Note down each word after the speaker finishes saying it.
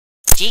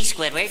Gee,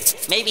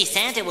 Squidward, maybe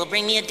Santa will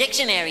bring me a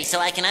dictionary so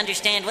I can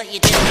understand what you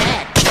just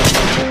said.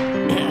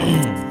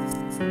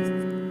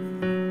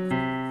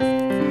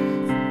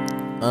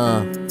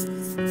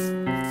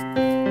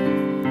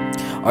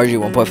 RG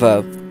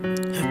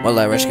 1.5. One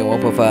line range game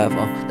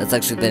 1.5. That's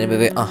actually the name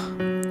of it.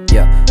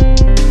 Yeah.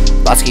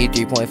 Bosky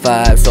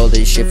 3.5 stole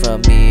this shit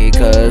from me,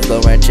 cause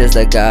Lil Ranch is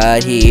the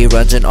god. He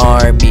runs an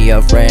army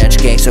of ranch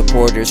gang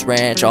supporters,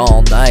 ranch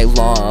all night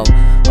long.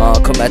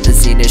 Come at the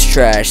scene is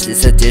trash.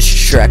 This a diss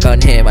track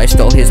on him. I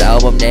stole his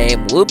album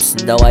name.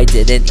 Whoops, no I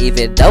didn't,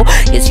 even though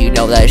yes you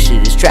know that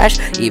shit is trash.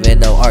 Even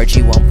though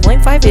RG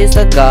 1.5 is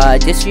the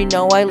god. Yes you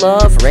know I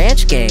love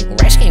ranch gang.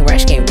 Ranch gang,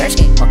 ranch gang, ranch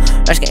gang.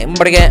 Ranch gang,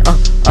 more again.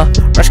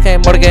 Ranch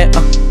gang, more again.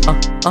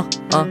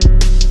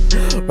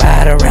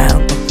 Ride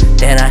around.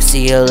 Then I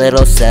see a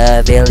little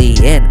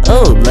civilian,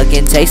 ooh,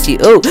 looking tasty,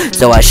 ooh.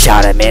 So I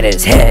shot him in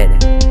his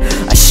head.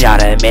 I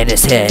shot him in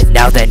his head.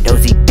 Now that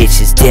nosy bitch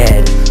is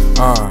dead.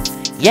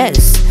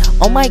 Yes.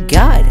 Oh my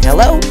god.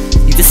 Hello?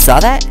 You just saw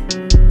that?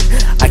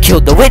 I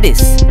killed the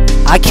witness.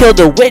 I killed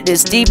the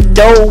witness. Deep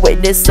no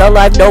witness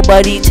alive.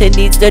 Nobody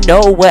needs to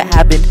know what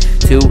happened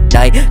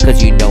tonight.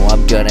 Cause you know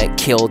I'm gonna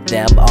kill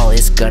them. All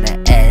is gonna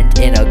end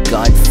in a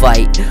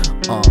gunfight.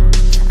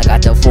 I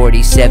got the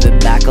 47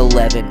 Mac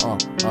 11,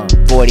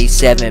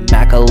 47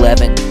 Mac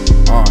 11,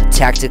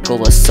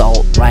 tactical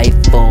assault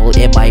rifle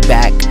in my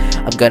back.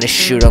 I'm gonna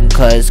shoot 'em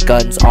cause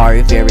guns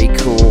are very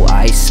cool.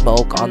 I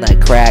smoke on that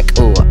crack,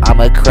 ooh, I'm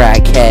a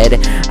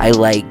crackhead. I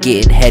like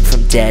getting head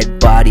from dead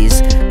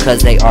bodies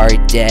cause they are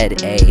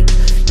dead, ayy.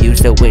 Use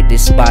the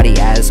witness body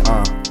as,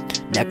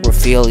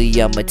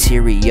 necrophilia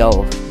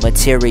material,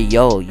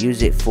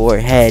 use it for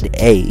head,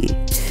 ayy.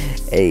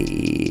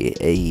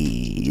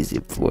 Use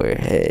it for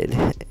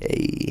head.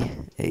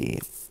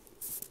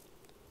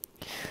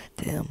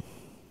 Damn.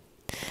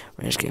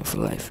 Ranch game for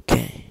life.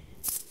 Okay.